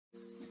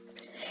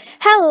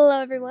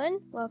Hello everyone,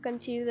 welcome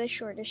to the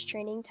shortest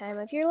training time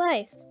of your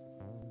life.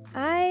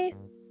 I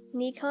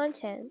need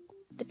content.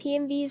 The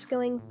PMV is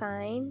going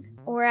fine.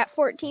 We're at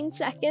 14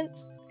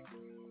 seconds.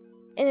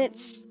 And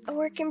it's a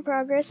work in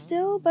progress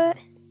still, but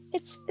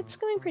it's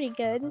going pretty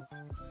good.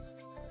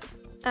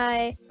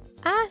 I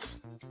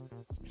asked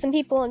some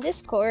people in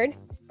Discord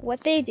what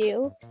they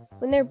do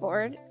when they're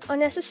bored on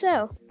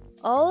SSO.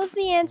 All of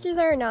the answers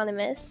are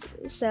anonymous,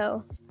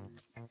 so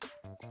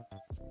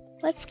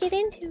let's get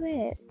into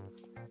it.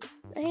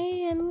 I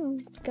am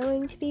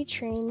going to be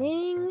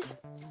training.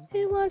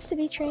 Who wants to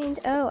be trained?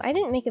 Oh, I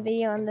didn't make a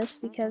video on this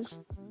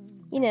because,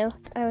 you know,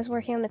 I was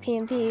working on the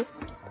PMV.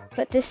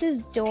 But this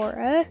is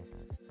Dora.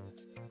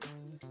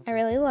 I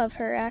really love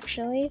her,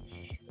 actually.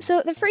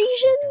 So the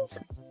Frisians,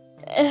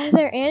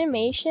 their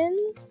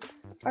animations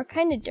are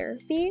kind of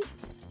derpy.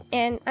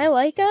 And I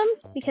like them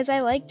because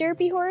I like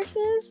derpy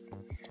horses.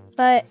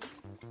 But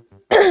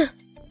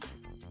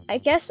I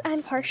guess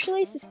I'm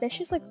partially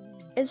suspicious, like,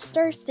 is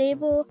Star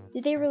Stable,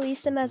 did they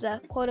release them as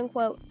a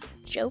quote-unquote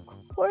joke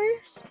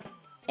horse?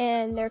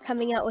 And they're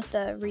coming out with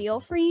the real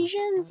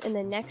Frisians in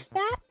the next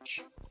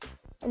batch?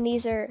 And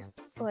these are,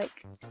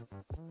 like,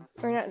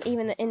 or not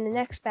even in the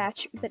next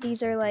batch, but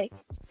these are, like,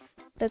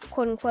 the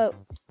quote-unquote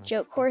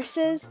joke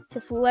horses to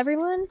fool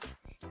everyone?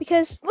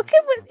 Because look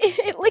at what,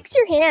 it licks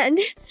your hand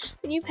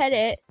when you pet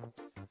it.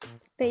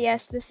 But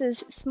yes, this is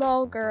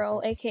Small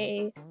Girl,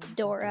 aka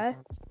Dora.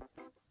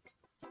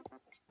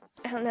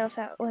 I don't know if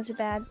that was a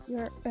bad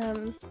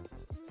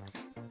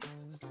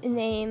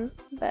name,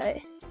 but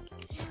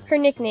her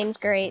nickname's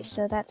great,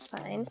 so that's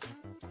fine.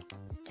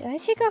 Did I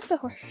take off the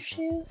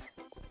horseshoes?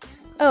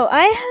 Oh,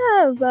 I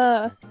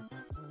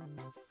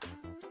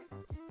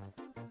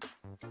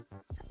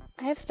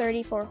have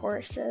 34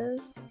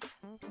 horses.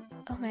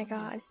 Oh my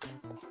god.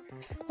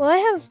 Well, I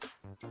have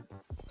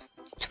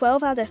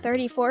 12 out of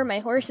 34 my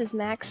horses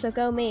max, so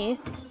go me.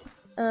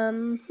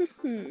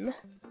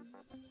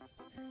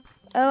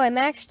 Oh, I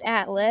maxed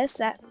Atlas.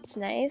 That's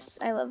nice.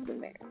 I love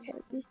the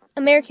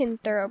American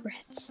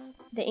thoroughbreds.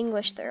 The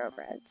English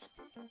thoroughbreds.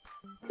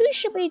 Who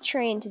should we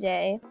train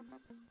today?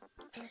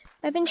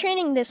 I've been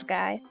training this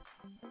guy.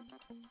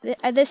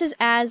 This is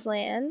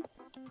Aslan.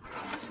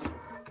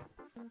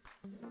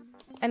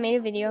 I made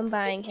a video on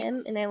buying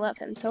him, and I love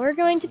him. So we're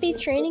going to be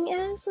training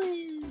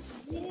Aslan.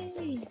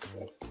 Yay!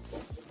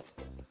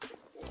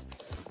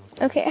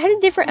 Okay, I had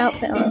a different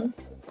outfit on.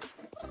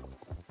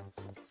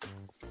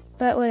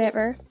 But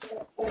whatever.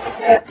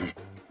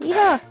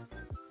 Yeehaw!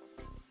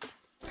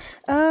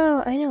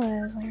 Oh, I know what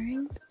I was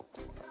wearing.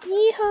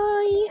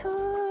 Yeehaw,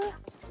 yeehaw!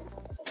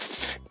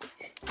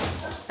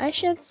 I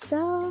should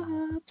stop.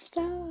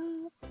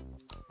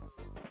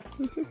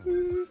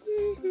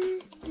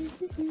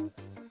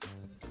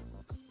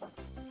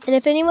 And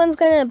if anyone's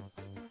gonna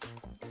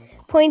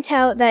point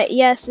out that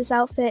yes, this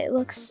outfit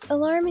looks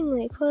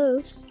alarmingly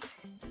close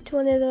to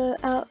one of the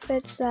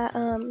outfits that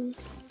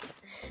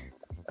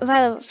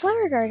Violet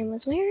Flower Garden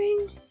was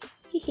wearing.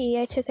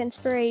 Hehe, I took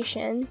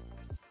inspiration.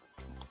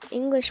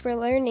 English, we're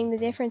learning the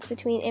difference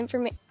between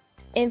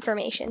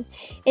inspiration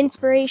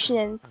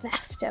and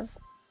theft of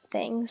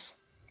things.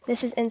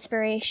 This is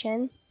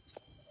inspiration.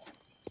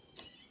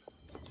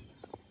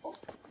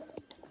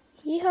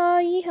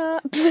 Yeehaw,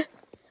 yeehaw.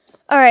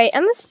 Alright,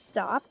 I'm gonna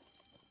stop,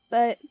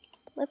 but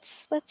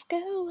let's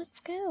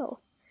go.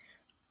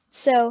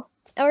 So,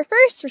 our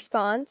first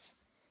response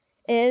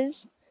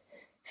is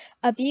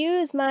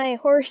abuse my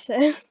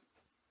horses.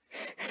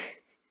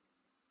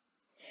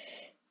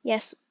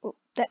 Yes,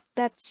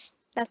 that's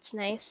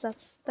nice.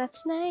 That's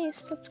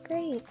nice. That's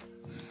great.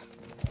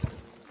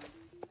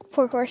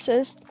 Poor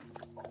horses.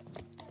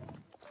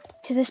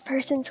 To this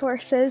person's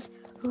horses,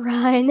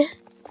 run.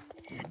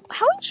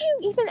 How would you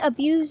even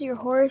abuse your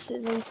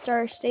horses in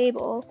Star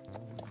Stable?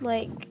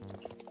 Like,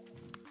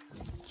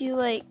 do you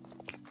like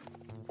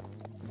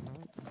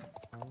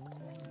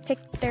pick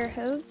their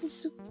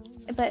hooves,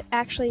 but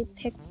actually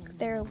pick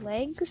their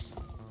legs?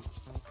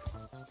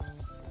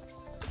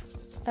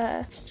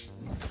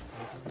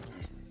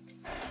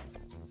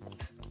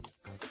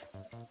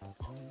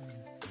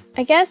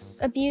 I guess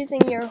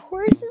abusing your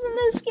horses in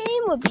this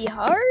game would be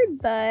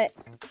hard, but,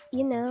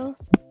 you know,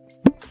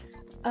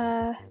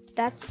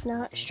 that's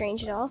not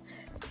strange at all.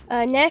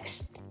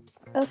 Next,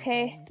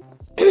 okay,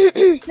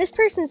 this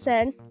person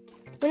said,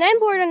 when I'm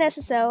bored on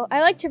SSO,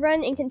 I like to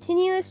run in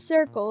continuous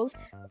circles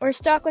or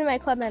stalk one of my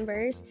club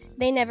members.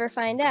 They never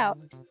find out.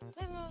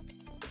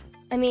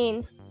 I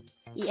mean,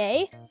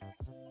 yay.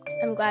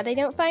 I'm glad they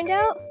don't find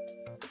out.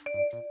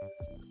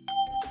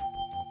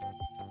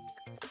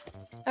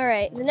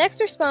 Alright, the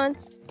next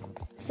response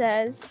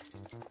says,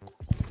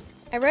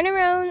 I run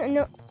around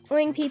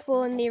annoying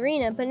people in the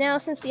arena, but now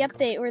since the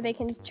update where they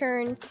can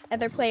turn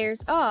other players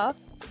off,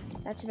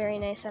 that's a very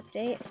nice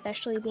update,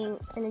 especially being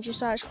in a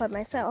dressage club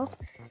myself.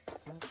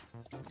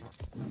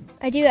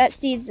 I do at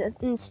Steve's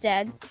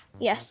instead.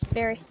 Yes,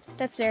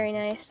 that's very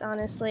nice,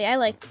 honestly. I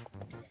like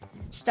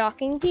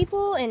stalking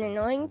people and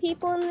annoying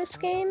people in this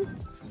game.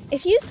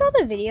 If you saw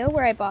the video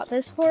where I bought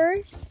this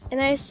horse,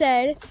 and I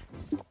said,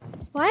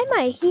 Why am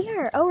I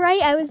here? Oh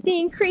right, I was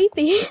being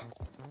creepy.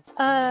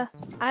 I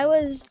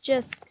was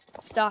just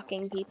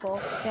stalking people.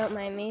 Don't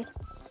mind me.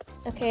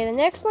 Okay, the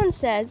next one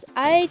says,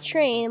 I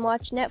train and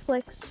watch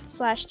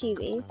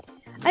Netflix/TV.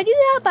 I do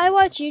that, but I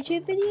watch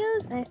YouTube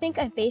videos, and I think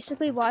I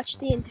basically watched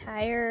the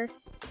entire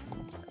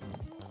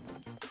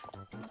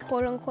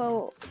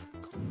quote-unquote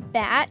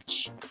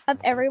batch of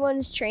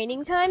everyone's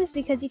training times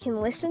because you can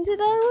listen to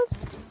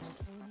those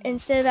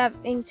instead of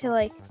having to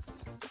like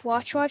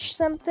watch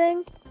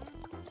something.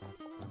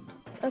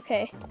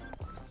 Okay.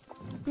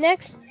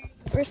 Next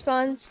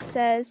response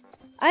says,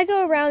 I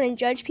go around and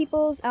judge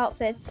people's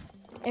outfits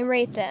and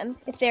rate them.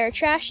 If they are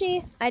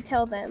trashy, I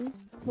tell them.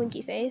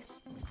 Winky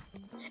face.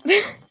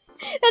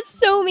 That's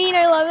so mean,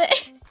 I love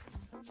it.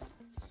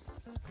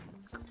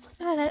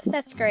 Oh,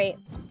 that's great.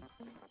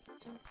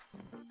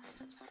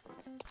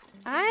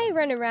 I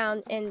run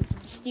around and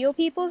steal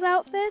people's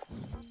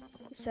outfits,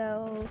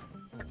 so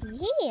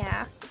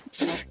yeah.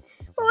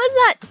 What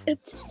was that?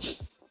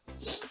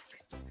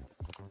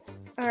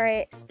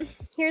 Alright,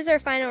 here's our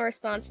final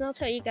response, and I'll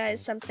tell you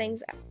guys some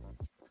things.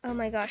 Oh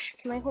my gosh,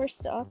 can my horse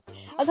stop?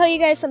 I'll tell you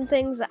guys some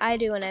things that I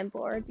do when I'm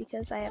bored,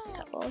 because I have a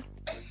couple.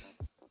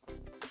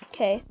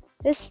 Okay,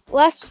 this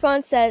last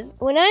response says,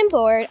 when I'm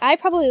bored, I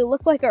probably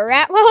look like a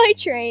rat while I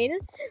train,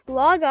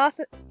 log off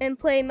and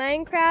play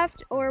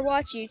Minecraft or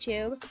watch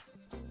YouTube,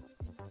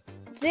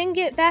 then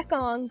get back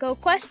on, go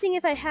questing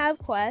if I have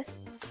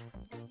quests,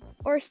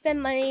 or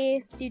spend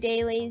money, do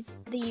dailies,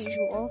 the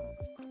usual.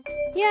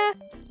 Yeah,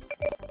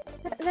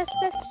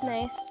 that's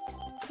nice.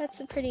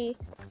 That's a pretty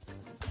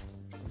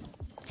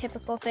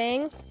typical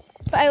thing.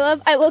 But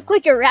I look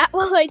like a rat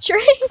while I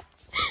train.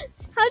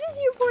 How does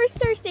your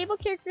 4-star stable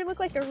character look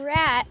like a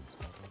rat?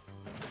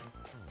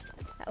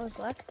 That was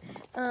luck.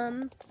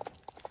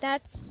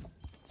 That's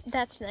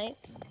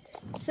nice.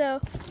 So,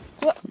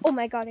 what? Oh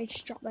my god, I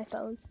just dropped my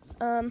phone.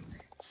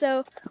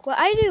 So what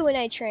I do when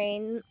I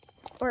train,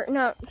 or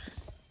not,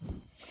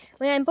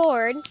 when I'm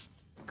bored,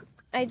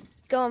 I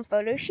go on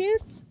photo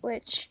shoots,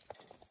 which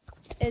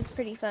is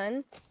pretty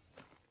fun.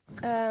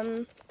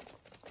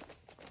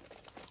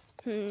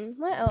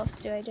 What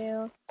else do I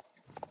do?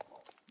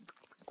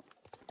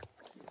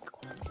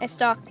 I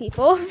stalk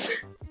people.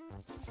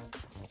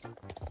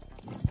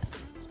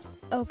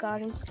 Oh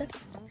god, I'm stuck.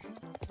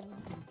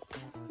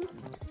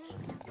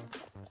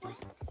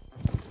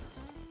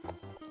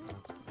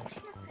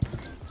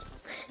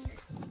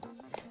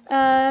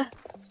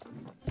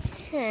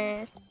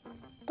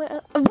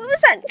 What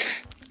was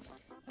that?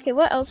 Okay,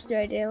 what else do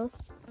I do?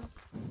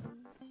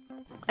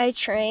 I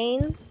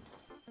train.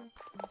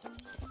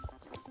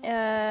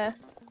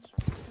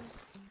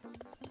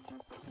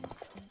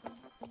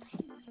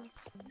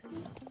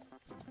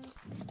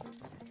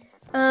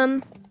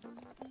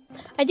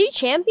 I do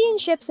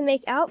championships and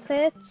make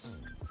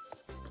outfits.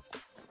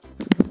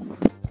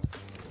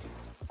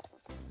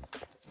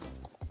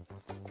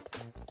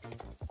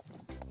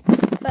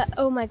 But,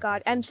 oh my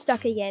god, I'm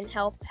stuck again.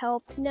 Help,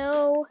 help,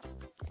 no.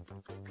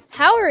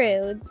 How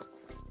rude.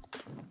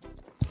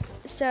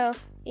 So,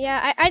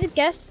 yeah, I'd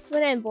guess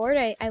when I'm bored,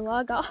 I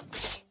log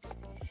off.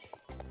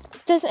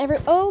 Doesn't ever,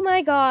 oh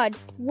my god.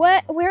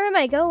 What, where am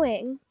I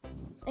going?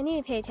 I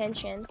need to pay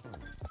attention.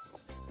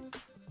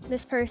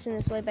 This person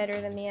is way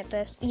better than me at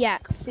this. Yeah,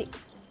 see.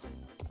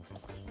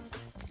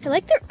 I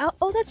like their out,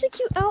 oh, that's a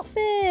cute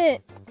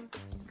outfit.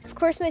 Of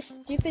course, my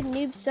stupid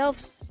noob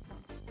self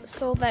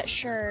sold that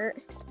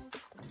shirt.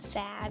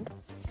 Sad.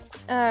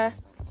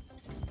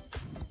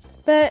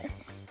 But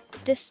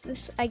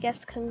this I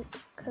guess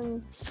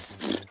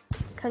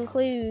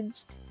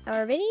concludes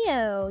our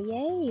video.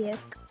 Yay!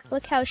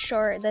 Look how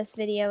short this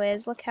video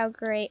is. Look how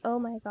great. Oh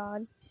my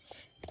god.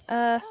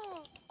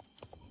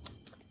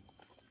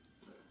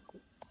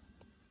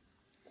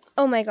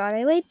 Oh my god,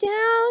 I laid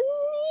down.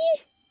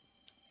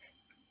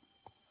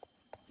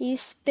 You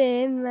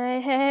spin my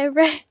hair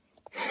right.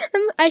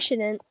 I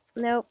shouldn't.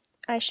 Nope,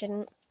 I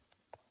shouldn't.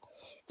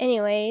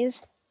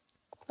 Anyways,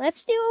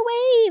 let's do a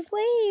wave.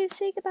 Wave,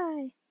 say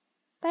goodbye.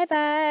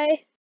 Bye-bye.